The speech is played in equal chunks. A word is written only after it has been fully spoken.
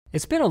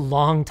It's been a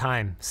long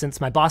time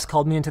since my boss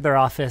called me into their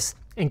office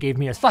and gave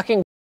me a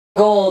fucking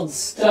gold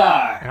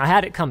star. And I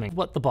had it coming.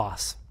 What the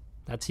boss,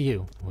 that's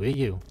you,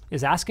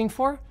 is asking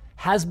for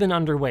has been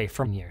underway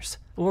for years.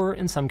 Or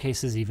in some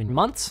cases even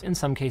months, in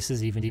some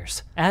cases even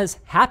years. As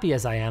happy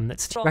as I am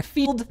that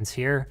Field is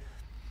here,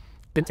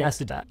 been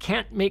tested that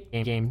can't make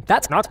a game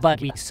that's not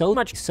buggy so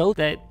much so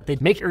that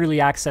they'd make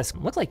early access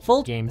look like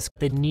full games.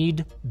 They'd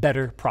need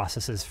better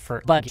processes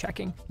for bug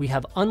checking. We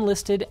have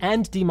unlisted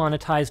and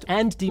demonetized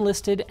and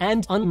delisted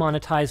and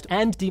unmonetized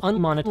and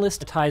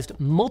unmonetized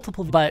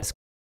multiple bugs.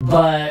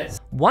 But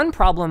one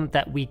problem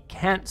that we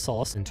can't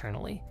solve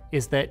internally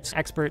is that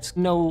experts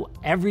know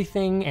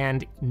everything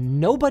and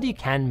nobody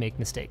can make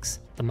mistakes.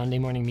 The Monday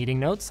morning meeting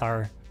notes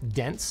are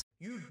dense.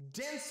 You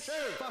dense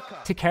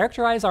fucker. To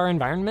characterize our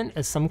environment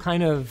as some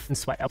kind of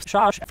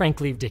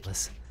frankly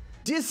ridiculous.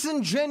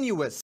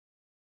 Disingenuous.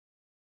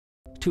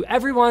 To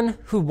everyone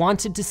who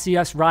wanted to see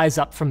us rise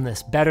up from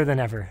this better than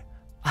ever,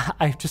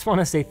 I just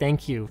want to say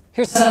thank you.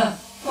 Here's a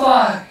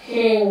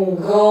fucking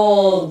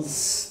gold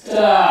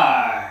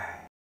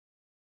star.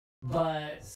 But